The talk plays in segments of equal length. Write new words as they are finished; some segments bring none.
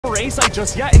A site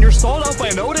just yet, and you're stalled out by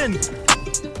an Odin.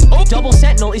 Oh, double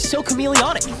sentinel is so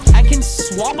chameleonic and can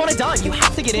swap on a dime. You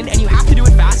have to get in and you have to do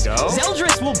it fast.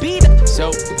 Zeldris will be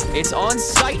so it's on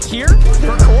site here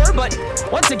for Core, but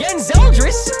once again,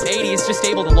 Zeldris 80 is just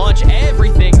able to launch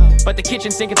everything but the kitchen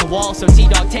sink at the wall. So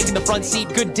T-Dog taking the front seat.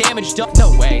 Good damage done.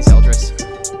 No way, Zeldris.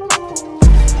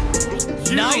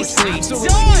 Nicely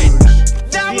done!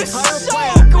 That was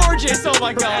so gorgeous! Oh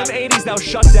my god. M80's now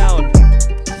shut down.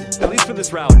 At least for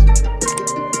this round.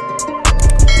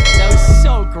 That was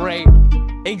so great.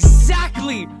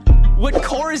 Exactly what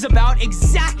Core is about.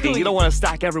 Exactly. Hey, you don't want to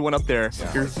stack everyone up there.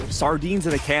 You're sardines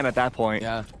in a can at that point.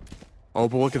 Yeah. Oh,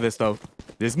 but look at this though.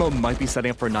 Nismo might be setting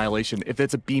up for annihilation if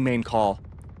it's a B main call.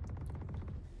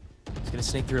 He's gonna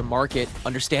snake through a market,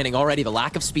 understanding already the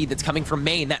lack of speed that's coming from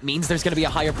main. That means there's gonna be a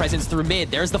higher presence through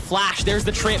mid. There's the flash, there's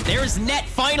the trip, there's Net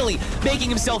finally making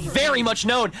himself very much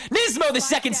known. Nismo, the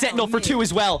second sentinel for 2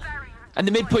 as well. And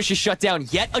the mid push is shut down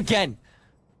yet again.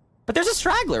 But there's a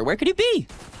straggler. Where could he be?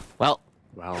 Well,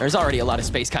 there's already a lot of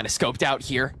space kind of scoped out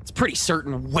here. It's pretty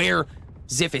certain where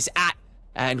Ziff is at.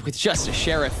 And with just a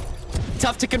sheriff,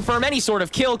 tough to confirm any sort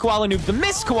of kill. Koala Noob the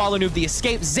miss, Koala Noob the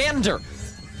escape, Xander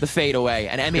the fade away,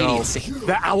 and M80.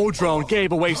 The owl drone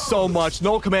gave away so much.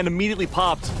 Null command immediately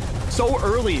popped so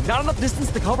early. Not enough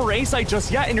distance to cover A site just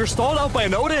yet, and you're stalled out by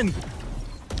an Odin.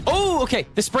 Oh, okay.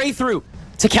 The spray through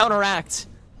to counteract.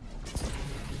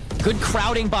 Good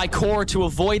crowding by Core to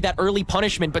avoid that early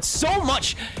punishment, but so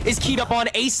much is keyed up on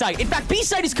A site. In fact, B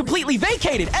site is completely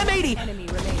vacated.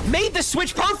 M80 made the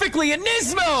switch perfectly, and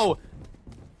Nismo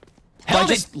held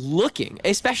just looking,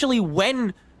 especially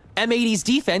when M80's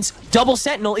defense, double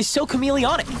sentinel, is so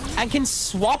chameleonic and can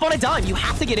swap on a dime. You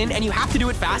have to get in and you have to do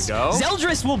it fast.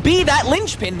 Zeldris will be that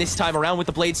linchpin this time around with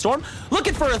the Blade Storm.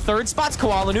 Looking for a third, spots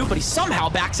Koala Noob, but he somehow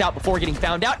backs out before getting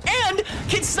found out and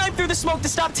can snipe through the smoke to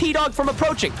stop T-Dog from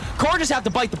approaching. Core just have to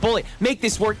bite the bullet, make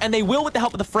this work, and they will with the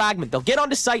help of the fragment. They'll get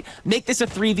onto site, make this a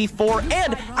 3v4,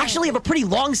 and actually have a pretty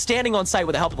long standing on site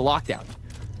with the help of the lockdown.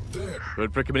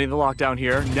 Good for committing the lockdown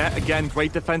here. Net, again,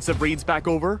 great defensive reads back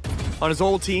over on his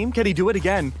old team. Can he do it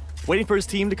again? Waiting for his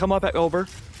team to come up back over.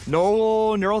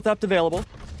 No neural theft available.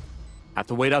 Have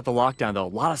to wait out the lockdown, though. A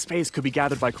lot of space could be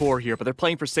gathered by Core here, but they're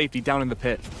playing for safety down in the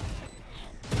pit.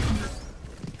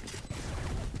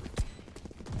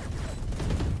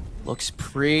 Looks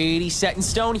pretty set in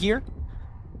stone here.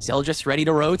 Zeldris ready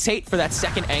to rotate for that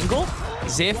second angle.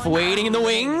 Ziff waiting in the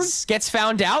wings. Gets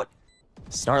found out.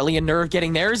 Snarly and Nerve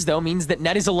getting theirs, though, means that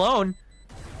Net is alone.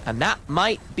 And that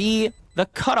might be the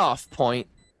cutoff point.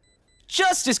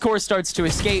 Just as Core starts to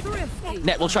escape,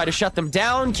 Net will try to shut them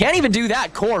down. Can't even do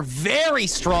that. Core, very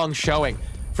strong showing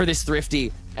for this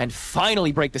Thrifty, and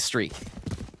finally break the streak.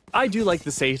 I do like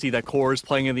the safety that Core is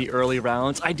playing in the early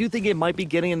rounds. I do think it might be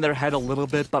getting in their head a little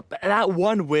bit, but that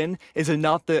one win is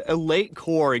enough to elate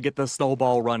Core and get the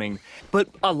snowball running. But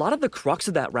a lot of the crux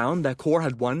of that round that Core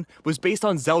had won was based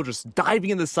on Zeldris diving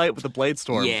in the site with the Blade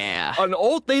Storm. Yeah. An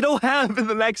ult they don't have in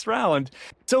the next round.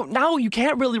 So now you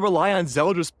can't really rely on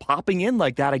Zeldris popping in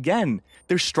like that again.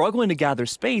 They're struggling to gather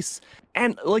space.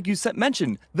 And like you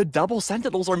mentioned, the double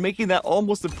sentinels are making that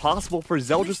almost impossible for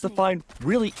Zeldris to find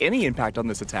really any impact on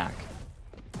this attack.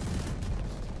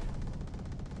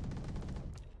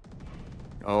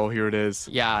 Oh, here it is.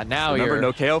 Yeah, now Remember,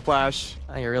 no KO flash.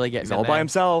 Now you're really getting He's all by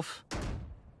himself.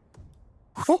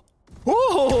 Oh,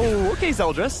 okay,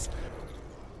 Zeldris.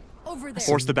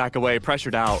 Forced to back away,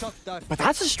 pressured out. But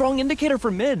that's a strong indicator for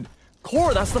mid.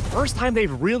 Core, that's the first time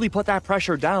they've really put that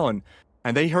pressure down.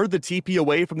 And they heard the TP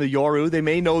away from the Yoru. They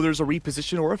may know there's a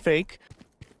reposition or a fake.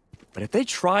 But if they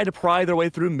try to pry their way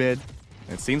through mid,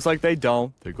 and it seems like they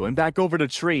don't, they're going back over to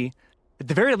tree. At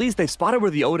the very least, they've spotted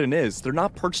where the Odin is. They're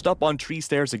not perched up on tree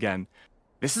stairs again.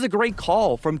 This is a great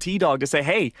call from T-Dog to say,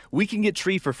 hey, we can get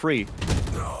tree for free.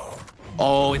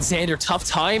 Oh, and Xander, tough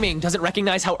timing. Doesn't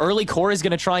recognize how early Core is going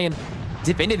to try and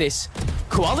dip into this.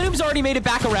 Koala Noob's already made it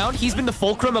back around. He's been the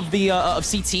fulcrum of the of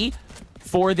CT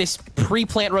for this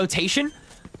pre-plant rotation,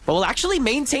 but will actually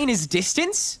maintain his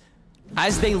distance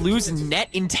as they lose Net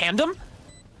in tandem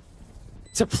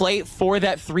to play for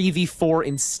that 3v4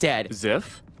 instead.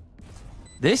 Ziff?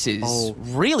 This is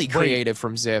really creative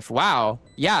from Ziff. Wow.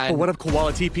 Yeah. But what if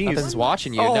Koala TPs? Nothing's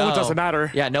watching you. Oh, no. It doesn't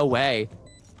matter. Yeah, no way.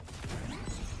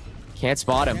 Can't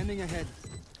spot him.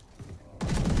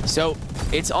 So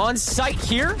it's on site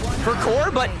here for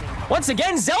Core, but once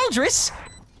again, Zeldris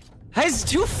has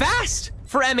too fast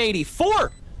for M80.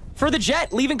 4 for the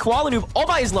Jet, leaving Koala Noob all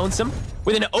by his lonesome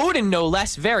with an Odin, no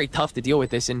less. Very tough to deal with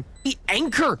this. And the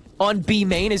anchor on B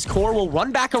main as Core will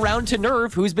run back around to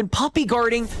Nerve, who's been puppy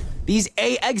guarding these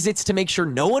A exits to make sure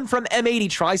no one from M80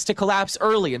 tries to collapse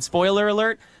early. And spoiler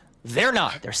alert, they're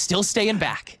not. They're still staying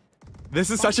back. This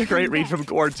is such a great read from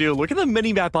QOR too. Look at the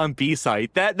mini-map on B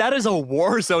site. That is a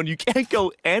war zone. You can't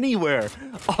go anywhere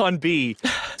on B.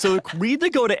 So the read to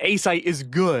go to A site is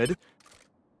good.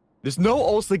 There's no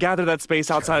ults to gather that space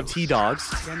outside of T-Dogs.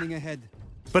 Standing ahead.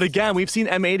 But again, we've seen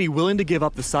M80 willing to give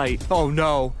up the site. Oh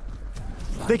no.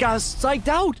 They got psyched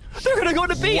out. They're gonna go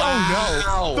to B. Wow.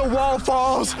 Oh no. The wall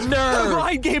falls. Nerve. The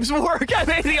grind games work.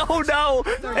 M80. Oh no.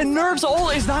 And Nerve's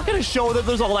ult is not gonna show that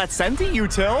there's all that senti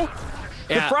util.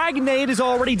 The frag nade is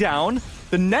already down.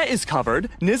 The net is covered.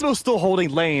 Nismo's still holding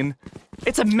lane.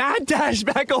 It's a mad dash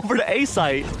back over to A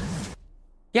site.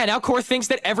 Yeah, now Core thinks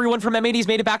that everyone from M80's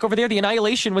made it back over there. The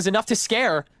annihilation was enough to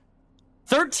scare.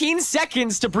 13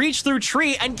 seconds to breach through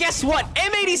tree, and guess what?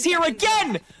 M80's here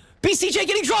again! BCJ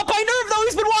getting dropped by Nerve, though.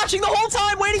 He's been watching the whole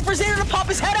time, waiting for Xander to pop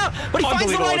his head out, but he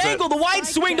finds the right angle, the wide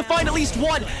swing to find at least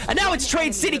one, and now it's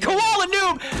Trade City. Koala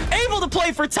Noob able to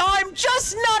play for time,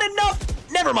 just not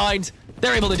enough. Never mind.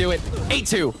 They're able to do it.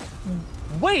 8-2.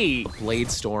 Wait.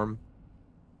 Blade Storm.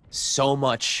 So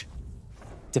much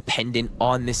dependent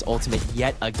on this ultimate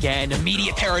yet again.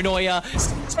 Immediate paranoia.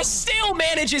 Still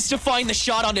manages to find the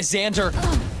shot onto Xander.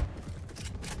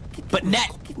 But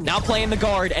Net now playing the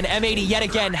guard, and M80 yet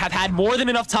again have had more than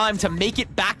enough time to make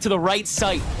it back to the right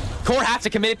site. Core have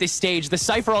to commit at this stage. The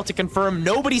Cypher ult to confirm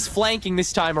nobody's flanking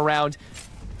this time around.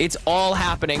 It's all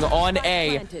happening on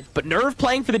A. But Nerve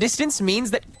playing for the distance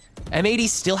means that M80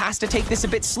 still has to take this a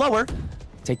bit slower.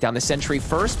 Take down the sentry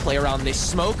first, play around this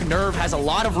smoke. Nerve has a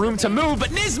lot of room to move, but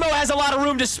Nismo has a lot of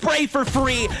room to spray for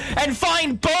free and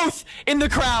find both in the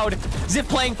crowd. Zip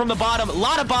playing from the bottom, a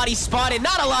lot of bodies spotted,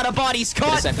 not a lot of bodies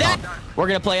caught. We're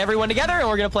gonna play everyone together, and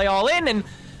we're gonna play all in, and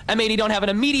M80 don't have an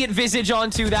immediate visage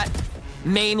onto that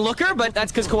main looker, but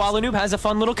that's because Koala Noob has a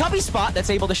fun little cubby spot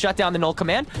that's able to shut down the null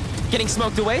command. Getting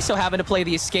smoked away, so having to play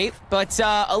the escape. But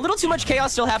a little too much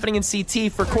chaos still happening in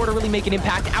CT for Core to really make an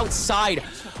impact outside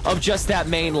of just that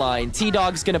main line.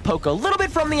 T-Dog's gonna poke a little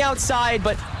bit from the outside,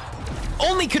 but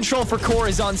only control for Core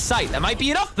is on site. That might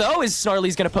be enough, though, as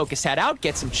Snarly's gonna poke his head out,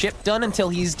 get some chip done until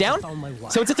he's down.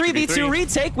 So it's a 3v2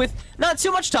 retake with not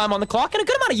too much time on the clock and a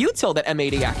good amount of util that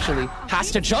M80 actually has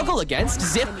to juggle against.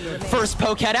 Zip, first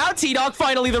poke head out. T-Dog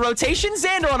finally the rotation.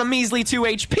 Xander on a measly 2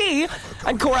 HP.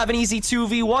 And Core have an easy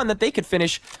 2v1 that they could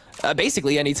finish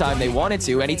basically anytime they wanted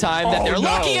to, anytime that they're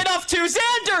lucky enough to.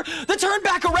 Xander, the turn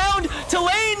back around to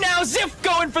lane now. Zip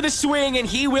going for the swing, and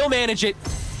he will manage it.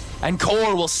 And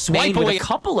Core will swipe away a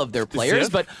couple of their players,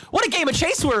 but what a game of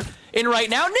chase we're in right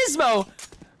now. Nismo,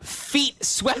 feet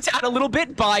swept out a little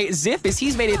bit by Ziff as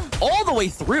he's made it all the way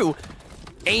through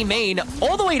A main,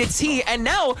 all the way to T, and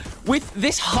now with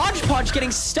this hodgepodge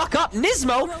getting stuck up,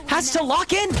 Nismo has to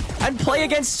lock in and play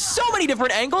against so many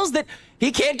different angles that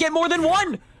he can't get more than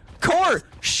one. Core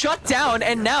shut down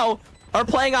and now are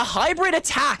playing a hybrid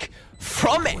attack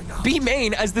from B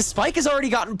main as the spike has already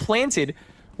gotten planted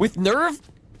with Nerve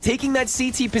taking that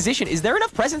CT position. Is there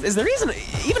enough presence? Is there even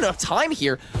enough time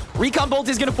here? Recon Bolt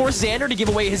is going to force Xander to give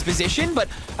away his position, but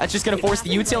that's just going to force the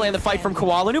util and the fight from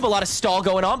Koala Noob. A lot of stall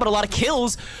going on, but a lot of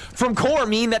kills from Core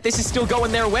mean that this is still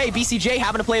going their way. BCJ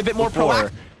having to play a bit more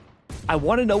proactive. I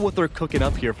want to know what they're cooking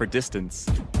up here for distance.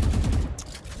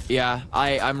 Yeah,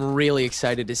 I'm really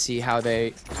excited to see how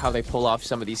they pull off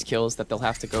some of these kills that they'll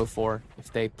have to go for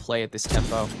if they play at this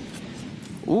tempo.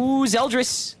 Ooh,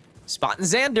 Zeldris spotting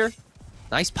Xander.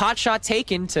 Nice pot shot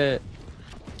taken to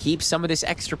keep some of this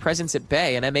extra presence at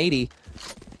bay, and M80,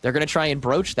 they're going to try and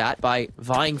broach that by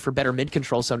vying for better mid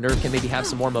control so Nerve can maybe have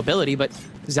some more mobility, but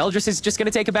Zeldris is just going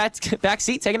to take a back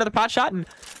seat, take another pot shot, and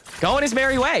go on his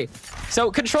merry way.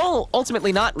 So control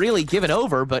ultimately not really given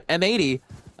over, but M80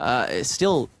 is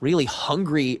still really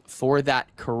hungry for that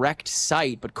correct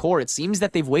site, but Core, it seems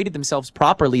that they've weighted themselves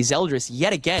properly. Zeldris,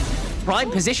 yet again,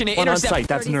 prime position to intercept. On site,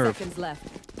 that's Nerve.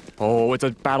 Oh, it's a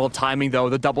battle of timing, though.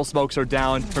 The double smokes are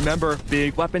down. Remember,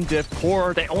 big weapon diff.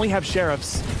 Core, they only have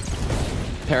sheriffs.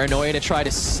 Paranoia to try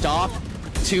to stop.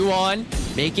 2 on.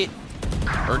 Make it,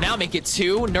 or now make it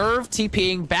 2. Nerve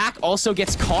TPing back, also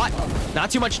gets caught. Not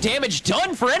too much damage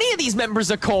done for any of these members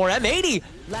of Core. M80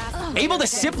 able to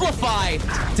simplify.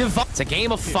 It's a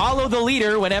game of follow the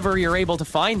leader whenever you're able to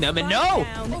find them. And no,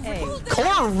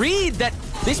 Core read that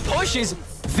this push is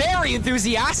very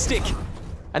enthusiastic.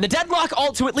 And the deadlock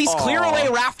ult to at least clear away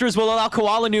Rafters will allow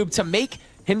Koala Noob to make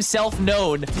himself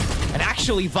known and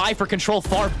actually vie for control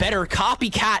far better.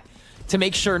 Copycat to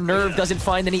make sure Nerve doesn't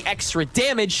find any extra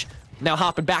damage. Now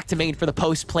hopping back to main for the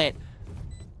post plant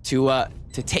to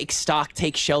take stock,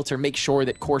 take shelter, make sure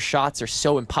that Core shots are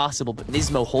so impossible. But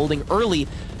Nismo holding early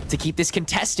to keep this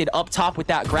contested up top with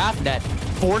that graph net.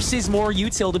 Forces more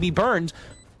util to be burned.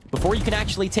 before you can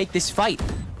actually take this fight.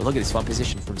 But look at this fun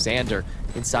position from Xander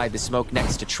inside the smoke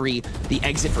next to Tree. The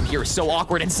exit from here is so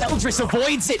awkward, and Zeldris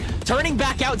avoids it. Turning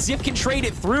back out, Zip can trade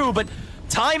it through, but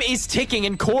time is ticking,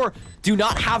 and Core do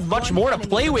not have much more to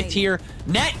play with here.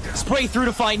 Net spray through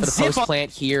to find Zip.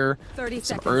 Plant here.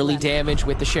 Some early damage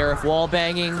with the Sheriff wall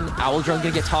banging. Owl Drone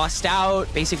gonna get tossed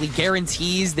out. Basically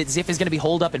guarantees that Zip is gonna be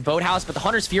holed up in Boathouse, but the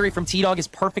Hunter's Fury from T-Dog is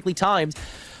perfectly timed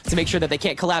to make sure that they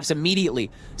can't collapse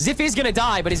immediately. Zip is gonna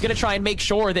die, but he's gonna try and make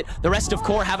sure that the rest of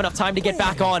Core have enough time to get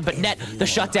back on. But Net, the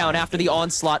shutdown after the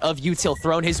onslaught of Util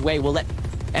thrown his way, will let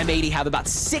M80 have about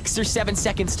 6 or 7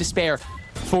 seconds to spare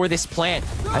for this plant.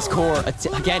 As Core,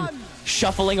 again,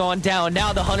 shuffling on down.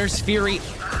 Now the Hunter's Fury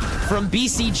from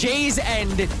BCJ's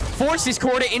end forces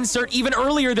Core to insert even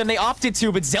earlier than they opted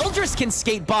to, but Zeldris can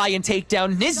skate by and take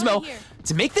down Nismo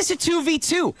to make this a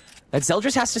 2v2. That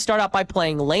Zeldris has to start out by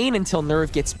playing lane until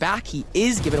Nerve gets back. He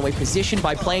is given away position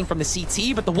by playing from the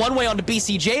CT, but the one-way onto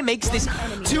BCJ makes this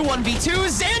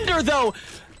 2-1v2. Xander, though,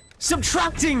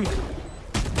 subtracting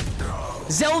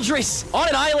Zeldris on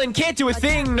an island, can't do a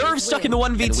thing. Nerve stuck in the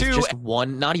 1v2. Just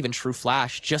one, not even true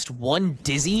flash, just one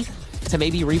dizzy to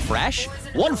maybe refresh.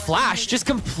 One flash just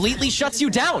completely shuts you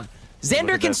down.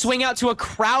 Xander can swing out to a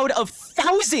crowd of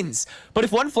thousands, but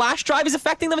if one flash drive is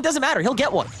affecting them, it doesn't matter. He'll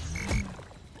get one.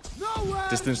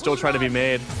 Distance still trying to be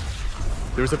made.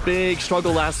 There was a big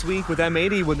struggle last week with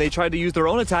M80 when they tried to use their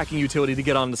own attacking utility to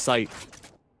get on the site.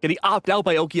 Getting opted out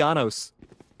by Okeanos.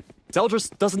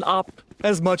 Zeldris doesn't opt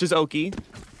as much as Oki,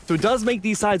 so it does make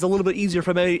these sides a little bit easier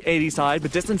from M80 side,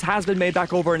 but distance has been made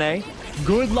back over in A.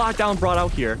 Good lockdown brought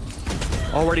out here.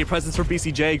 Already presence for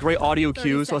BCJ, great audio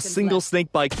cues, so a single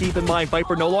snake bite. Keep in mind,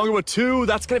 Viper no longer with 2.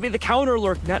 That's going to be the counter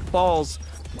lurk. Net falls.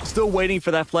 Still waiting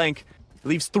for that flank.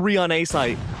 Leaves 3 on A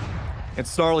site. And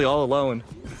Snarly all alone.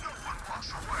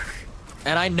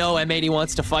 And I know M80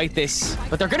 wants to fight this,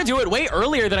 but they're going to do it way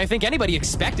earlier than I think anybody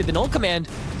expected. The null command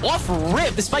off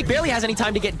rip. The spike barely has any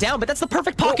time to get down, but that's the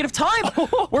perfect pocket of time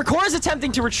where Core is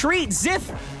attempting to retreat.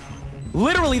 Ziff,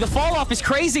 literally the fall off is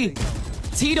crazy.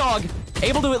 T-Dog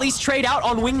able to at least trade out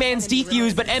on Wingman's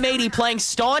defuse, but M80 playing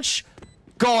staunch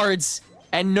guards,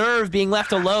 and Nerve being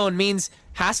left alone means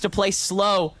has to play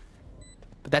slow.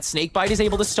 But that snakebite is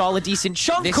able to stall a decent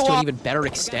chunk. This to an even better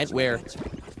extent where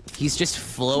he's just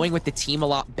flowing with the team a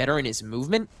lot better in his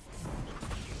movement.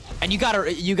 And you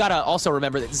gotta also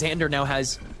remember that Xander now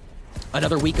has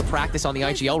another week of practice on the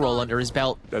IGL role under his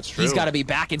belt. That's true. He's got to be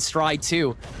back in stride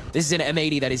too. This is an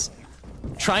M80 that is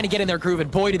trying to get in their groove, and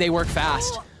boy, do they work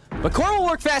fast. But Core will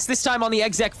work fast this time on the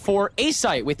exec for A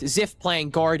site, with Ziff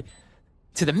playing guard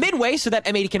to the midway so that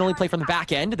M80 can only play from the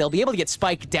back end. They'll be able to get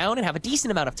spiked down and have a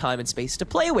decent amount of time and space to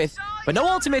play with, but no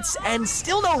ultimates and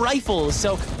still no rifles,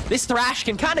 so this Thrash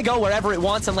can kind of go wherever it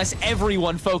wants unless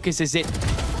everyone focuses it.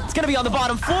 It's going to be on the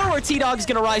bottom floor where T-Dog's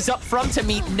going to rise up from to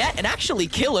meet Net and actually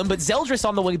kill him, but Zeldris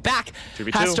on the way back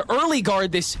 2v2. has to early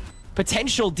guard this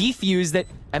potential defuse that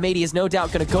M80 is no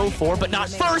doubt going to go for, but not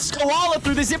first. Koala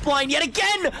through the zipline yet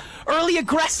again, early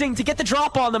aggressing to get the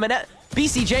drop on them, and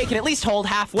BCJ can at least hold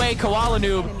halfway. Koala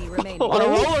noob on a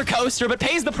roller coaster, but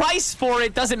pays the price for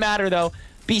it. Doesn't matter though.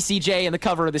 BCJ in the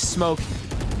cover of the smoke.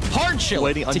 Hard chill.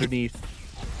 Waiting underneath.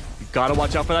 You gotta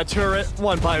watch out for that turret.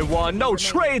 1 by 1. No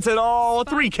trades at all.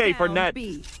 3K for Net.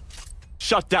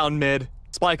 Shut down mid.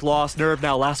 Spike lost. Nerve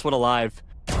now last one alive.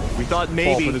 We thought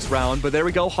maybe for this round, but there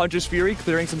we go. Hunter's Fury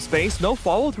clearing some space. No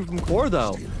follow through from Core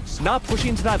though. Not pushing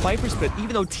into that Viper's pit,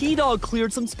 even though T-Dog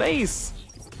cleared some space.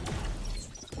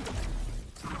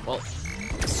 Well,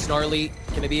 Snarly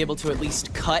gonna be able to at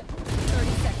least cut.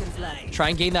 30 seconds left. Try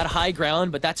and gain that high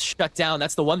ground, but that's shut down.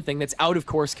 That's the one thing that's out of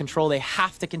Core's control. They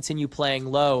have to continue playing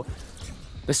low.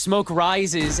 The smoke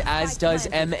rises, as does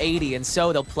M80, and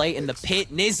so they'll play in the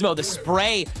pit. Nismo, the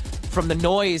spray from the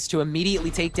noise to immediately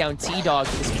take down T-Dog.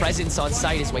 His presence on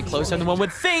site is way closer than one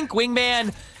would think.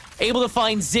 Wingman able to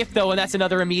find Zip, though, and that's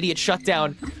another immediate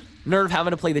shutdown. Nerve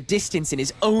having to play the distance in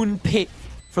his own pit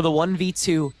for the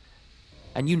 1v2.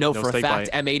 And you know for a fact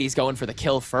M80's going for the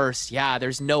kill first. Yeah,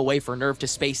 there's no way for Nerve to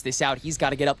space this out. He's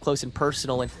got to get up close and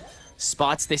personal and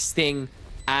spots this thing,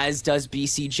 as does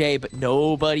BCJ, but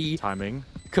nobody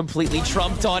completely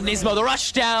trumped on Nismo. The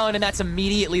rush down, and that's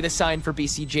immediately the sign for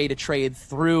BCJ to trade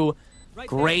through.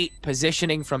 Great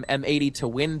positioning from M80 to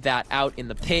win that out in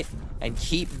the pit and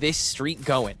keep this streak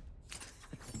going.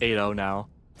 8-0 now.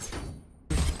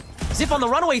 Ziff on the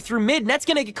runaway through mid. Net's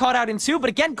gonna get caught out in 2, but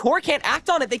again, Core can't act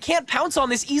on it. They can't pounce on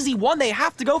this easy 1. They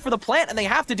have to go for the plant, and they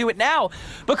have to do it now.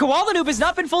 But Koala Noob has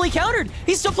not been fully countered.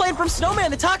 He's still playing from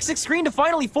Snowman, the toxic screen to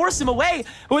finally force him away.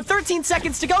 But with 13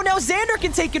 seconds to go, now Xander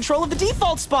can take control of the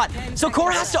default spot. So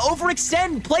Core has to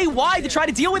overextend, play wide to try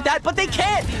to deal with that, but they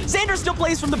can't. Xander still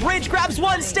plays from the bridge, grabs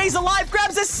 1, stays alive,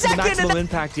 grabs a second. The maximum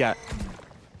impact yet.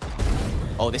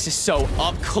 Oh, this is so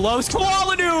up close.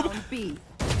 Koala Noob!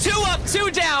 2 up,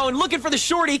 2 down, looking for the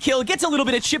shorty kill. Gets a little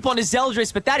bit of chip on his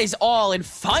Zeldris, but that is all. And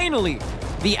finally,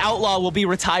 the Outlaw will be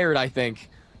retired, I think.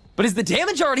 But is the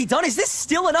damage already done? Is this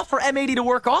still enough for M80 to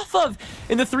work off of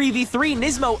in the 3v3?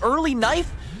 Nismo, early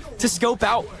knife to scope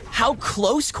out how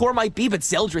close Core might be, but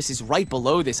Zeldris is right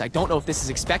below this. I don't know if this is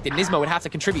expected. Nismo would have to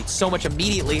contribute so much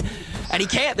immediately, and he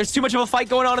can't. There's too much of a fight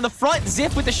going on in the front.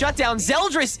 Ziff with the shutdown.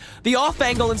 Zeldris, the off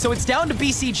angle, and so it's down to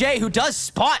BCJ, who does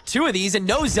spot 2 of these and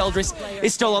knows Zeldris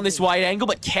is still on this wide angle,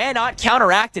 but cannot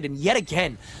counteract it. And yet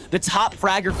again, the top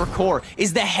fragger for Core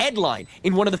is the headline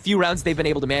in one of the few rounds they've been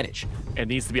able to manage. It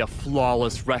needs to be a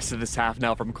flawless rest of this half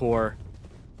now from Core.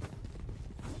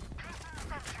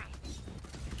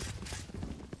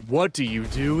 What do you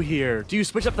do here? Do you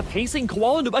switch up the pacing?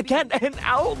 Koala Noob again, and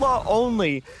Outlaw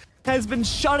only has been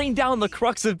shutting down the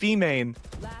crux of B main.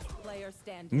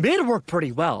 Mid worked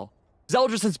pretty well.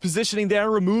 Zeldris' positioning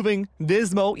there, removing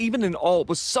Nismo, even in ult,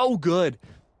 was so good.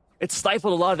 It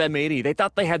stifled a lot of M80. They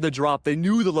thought they had the drop. They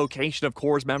knew the location of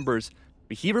Core's members,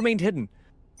 but he remained hidden.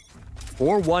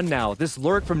 4-1 now. This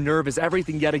lurk from Nerve is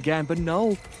everything yet again, but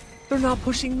no, they're not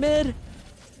pushing mid.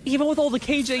 Even with all the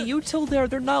KJ util there,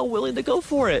 they're not willing to go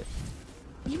for it.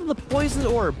 Even the poison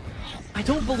orb, I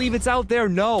don't believe it's out there.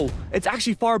 No, it's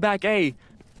actually far back A.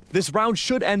 This round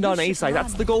should end on A side.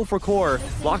 That's the goal for Core.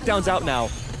 Lockdown's out now.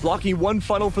 Blocking 1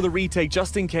 funnel for the retake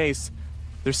just in case.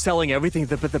 They're selling everything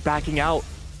but they're backing out.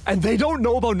 And they don't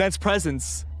know about Net's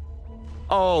presence.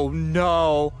 Oh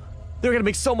no. They're gonna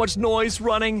make so much noise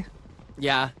running.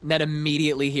 Yeah, Net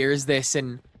immediately hears this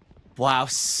and wow,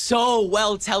 so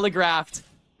well telegraphed.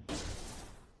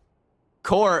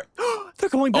 Core. They're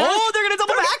going back. Oh, they're gonna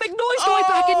double back. Big noise going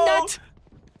back in Net.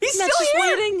 He's Net's still just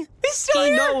here. waiting. He's still he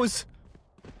here. knows.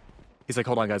 He's like,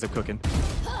 hold on, guys, I'm cooking.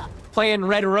 Playing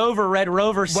Red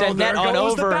Rover, send Net on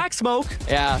over. The back smoke.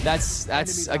 Yeah,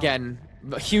 that's again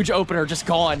a huge opener just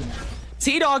gone.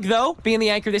 T-Dog, though, being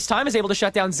the anchor this time, is able to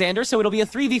shut down Xander, so it'll be a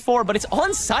 3v4, but it's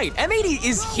on site. M80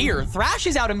 is here. Thrash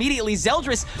is out immediately.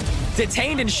 Zeldris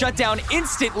detained and shut down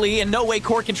instantly, and no way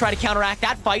Core can try to counteract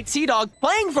that fight. T-Dog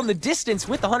playing from the distance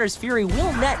with the Hunter's Fury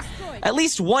will net at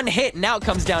least 1 hit, and now it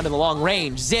comes down to the long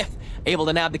range. Ziff able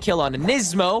to nab the kill on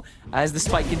Nismo as the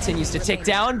spike continues to tick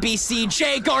down.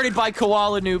 BCJ guarded by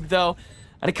Koala Noob, though,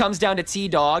 and it comes down to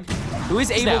T-Dog, who is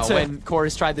able to, and Core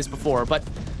has tried this before, but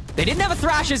they didn't have a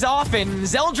Thrash as often.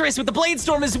 Zeldris with the Blade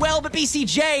Storm as well, but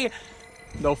BCJ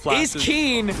no flashes. Is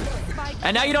keen.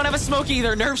 And now you don't have a smoke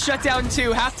either. Nerve shut down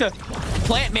too. Have to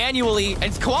plant manually.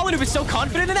 And Koala Noob is so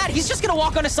confident in that, he's just going to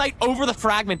walk on a site over the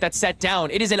fragment that's set down.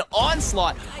 It is an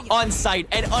onslaught on site.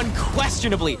 And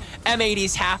unquestionably,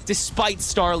 M80's half despite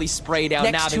Starly spray down.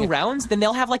 Next 2 rounds, then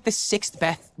they'll have like the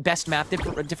 6th best map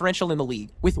differential in the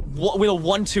league with a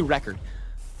 1-2 record.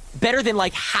 Better than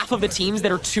like half of the teams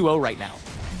that are 2-0 right now.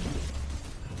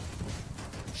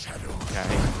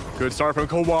 Okay. Good start from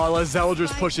Koala.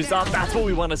 Zeldris pushes up. That's what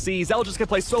we want to see. Zeldris can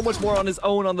play so much more on his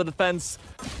own on the defense.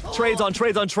 Trades on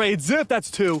trades on trades. Zip, that's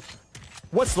 2.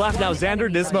 What's left now? Xander,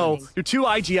 Nismo. Your 2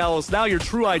 IGLs. Now your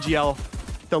true IGL.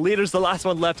 The leader's the last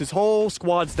one left. His whole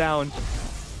squad's down.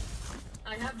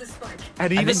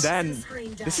 And even then,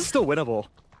 this is still winnable.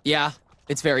 Yeah,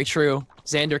 it's very true.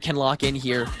 Xander can lock in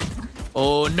here.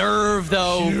 Oh, Nerve,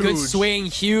 though. Huge. Good swing.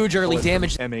 Huge early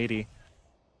damage. M80.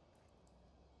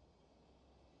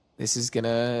 This is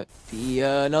gonna be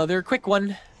another quick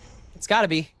one. It's gotta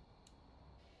be.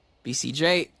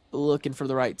 BCJ looking for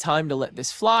the right time to let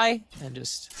this fly and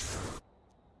just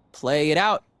play it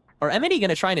out. Or M80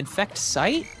 gonna try and infect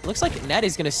site? Looks like Net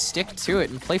is gonna stick to it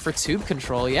and play for tube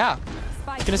control. Yeah,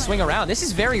 gonna swing around. This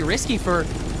is very risky for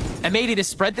M80 to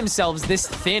spread themselves this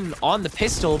thin on the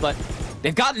pistol, but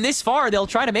they've gotten this far. They'll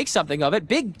try to make something of it.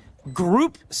 Big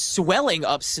group swelling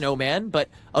up Snowman, but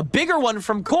a bigger one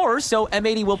from Core, so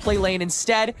M80 will play lane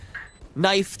instead.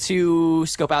 Knife to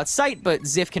scope out sight, but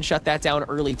Ziff can shut that down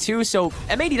early too, so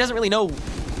M80 doesn't really know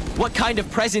what kind of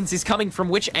presence is coming from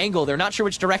which angle. They're not sure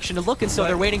which direction to look, and so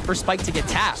they're waiting for Spike to get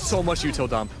tapped. So much util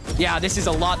dump. Yeah, this is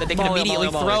a lot that they can immediately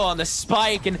throw on the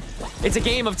Spike, and it's a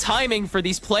game of timing for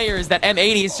these players that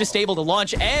M80 is just able to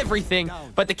launch everything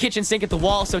but the kitchen sink at the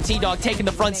wall, so T-Dog taking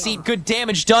the front seat. Good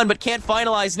damage done, but can't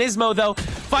finalize. Nismo, though,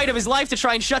 fight of his life to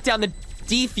try and shut down the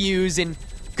defuse, and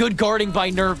Good guarding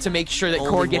by Nerve to make sure that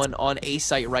Core gets one on A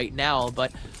site right now.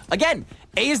 But again,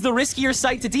 A is the riskier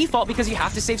site to default because you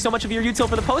have to save so much of your util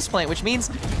for the post plant, which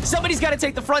means somebody's got to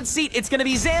take the front seat. It's going to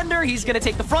be Xander. He's going to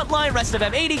take the front line. Rest of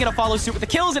M80 going to follow suit with the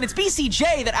kills, and it's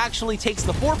BCJ that actually takes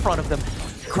the forefront of them,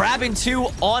 grabbing 2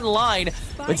 online.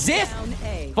 But Ziff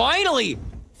finally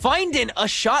finding a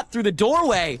shot through the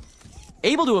doorway,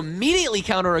 able to immediately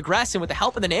counter-aggress, and with the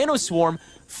help of the Nano Swarm,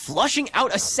 flushing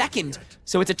out a second.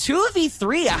 So it's a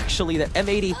 2v3 actually that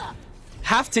M80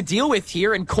 have to deal with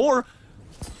here, and Core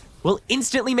will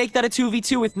instantly make that a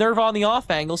 2v2 with Nerve on the off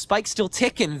angle. Spike's still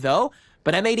ticking though,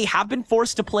 but M80 have been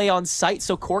forced to play on site,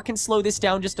 so Core can slow this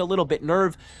down just a little bit.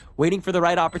 Nerve waiting for the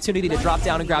right opportunity to drop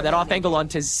down and grab that off angle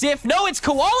onto Ziff. No, it's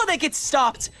Koala that gets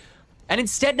stopped, and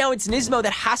instead now it's Nismo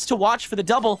that has to watch for the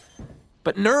double.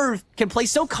 But Nerve can play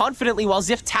so confidently while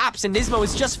Ziff taps, and Nismo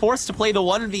is just forced to play the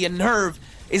 1v, and Nerve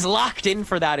is locked in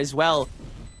for that as well.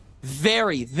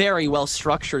 Very, very well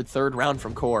structured third round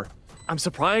from Core. I'm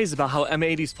surprised about how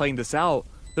M80's playing this out.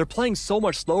 They're playing so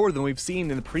much slower than we've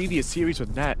seen in the previous series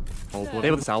with Net. Oh,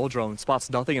 they with the Salvo drone, spots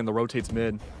nothing and the rotates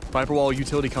mid. Viper wall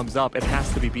utility comes up, it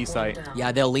has to be B site.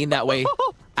 Yeah, they'll lean that way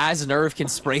as Nerve can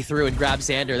spray through and grab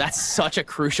Xander. That's such a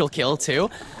crucial kill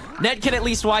too. Net can at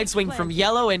least wide swing from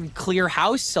yellow and clear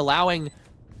house, allowing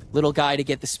little guy to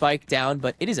get the spike down,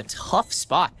 but it is a tough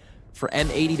spot for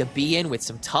M80 to be in with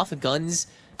some tough guns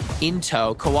in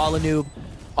tow. Koala Noob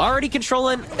already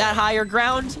controlling that higher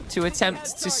ground to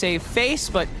attempt to save face,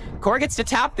 but Core gets to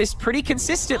tap this pretty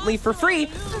consistently for free,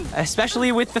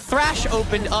 especially with the Thrash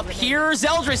opened up here.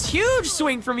 Zeldris, huge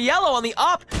swing from yellow on the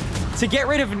up to get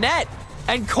rid of Net.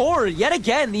 And Core, yet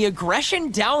again, the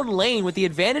aggression down lane with the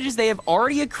advantages they have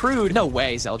already accrued. No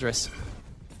way, Zeldris.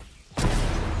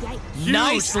 Huge,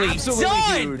 nicely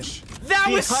done! Huge. That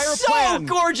was so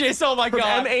gorgeous! Oh my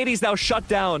god. M80's now shut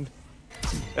down.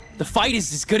 The fight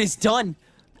is as good as done.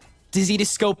 Dizzy to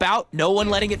scope out, no one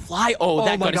letting it fly. Oh,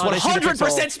 that gun is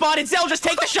 100% spotted. Zeldris,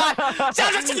 take the shot!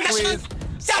 Zeldris, take the shot!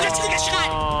 Zeldris, take the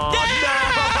shot!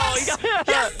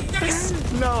 Yes!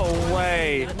 No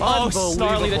way. Oh,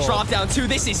 Snarly, the drop down too.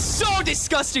 This is so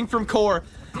disgusting from Core.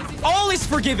 All is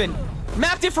forgiven.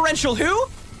 Map differential who?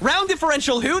 Round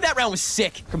differential who? That round was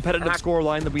sick. Competitive score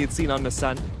line that we had seen on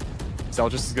Ascent.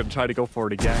 Zeldris is going to try to go for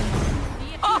it again.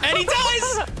 And he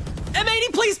does!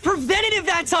 M80 plays preventative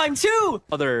that time too!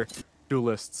 Other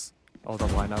duelists. All done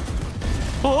lineup.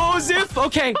 Oh, Ziff!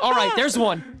 Okay, alright, there's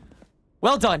one.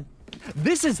 Well done.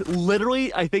 This is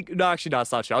literally, I think, no, actually, no,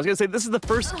 it's not true. I was going to say, this is the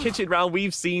first kitchen round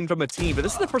we've seen from a team, but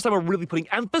this is the first time we're really putting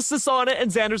emphasis on it, and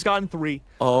Xander's gotten 3.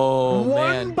 Oh, man.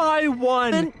 One by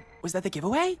one. Was that the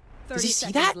giveaway? Does he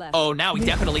see that? Oh, now he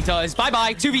definitely does.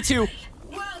 Bye-bye, 2v2.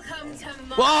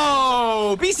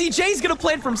 Whoa! BCJ's gonna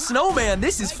play from Snowman.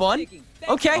 This is fun.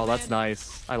 Okay. Oh, that's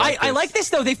nice. I like this,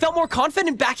 though. They felt more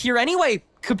confident back here anyway,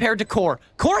 compared to Core.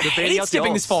 Core hates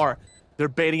skipping this far. They're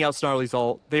baiting out Snarly's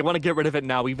ult. They want to get rid of it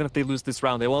now, even if they lose this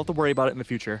round. They won't have to worry about it in the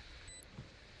future.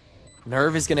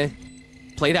 Nerve is gonna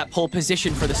play that pole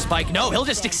position for the spike. No, he'll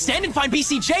just extend and find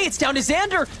BCJ. It's down to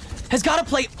Xander. Has got to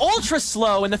play ultra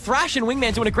slow, and the Thrash and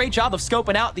Wingman doing a great job of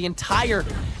scoping out the entire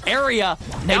area.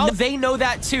 Now they know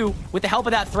that too. With the help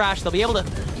of that Thrash, they'll be able to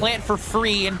plant for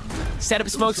free and set up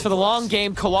smokes for the long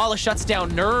game. Koala shuts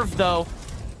down Nerve, though,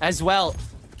 as well.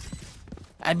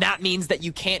 And that means that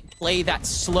you can't play that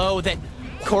slow that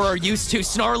Core are used to.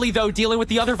 Snarly, though, dealing with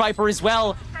the other Viper as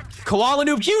well. Koala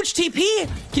Noob, huge TP.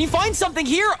 Can you find something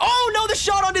here? Oh, no, the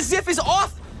shot onto Ziff is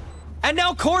off. And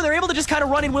now Core, they're able to just kind of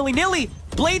run in willy-nilly.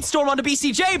 Blade Storm onto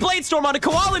BCJ, Blade Storm onto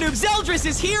Koala Noob. Zeldris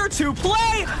is here to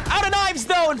play. Out of knives,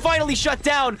 though, and finally shut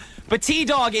down. But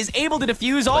T-Dog is able to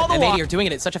defuse all the while. M80 are doing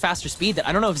it at such a faster speed that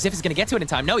I don't know if Ziff is going to get to it in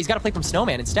time. No, he's got to play from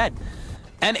Snowman instead.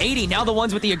 M80, now the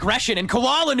ones with the aggression, and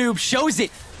Koala Noob shows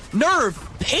it. Nerve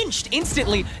pinched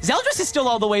instantly. Zeldris is still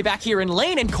all the way back here in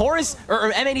lane, and Chorus,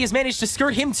 or M80 has managed to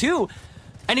skirt him too.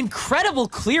 An incredible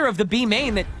clear of the B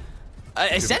main that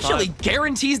essentially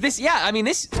guarantees this. Yeah, I mean,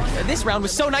 this round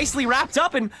was so nicely wrapped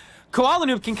up, and Koala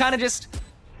Noob can kind of just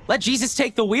let Jesus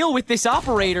take the wheel with this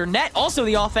operator. Net also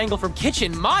the off angle from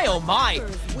Kitchen. My oh my.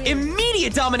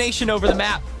 Immediate domination over the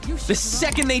map. The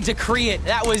second they decree it,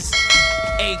 that was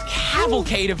a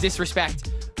cavalcade of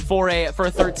disrespect for a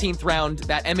 13th round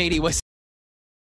that M80 was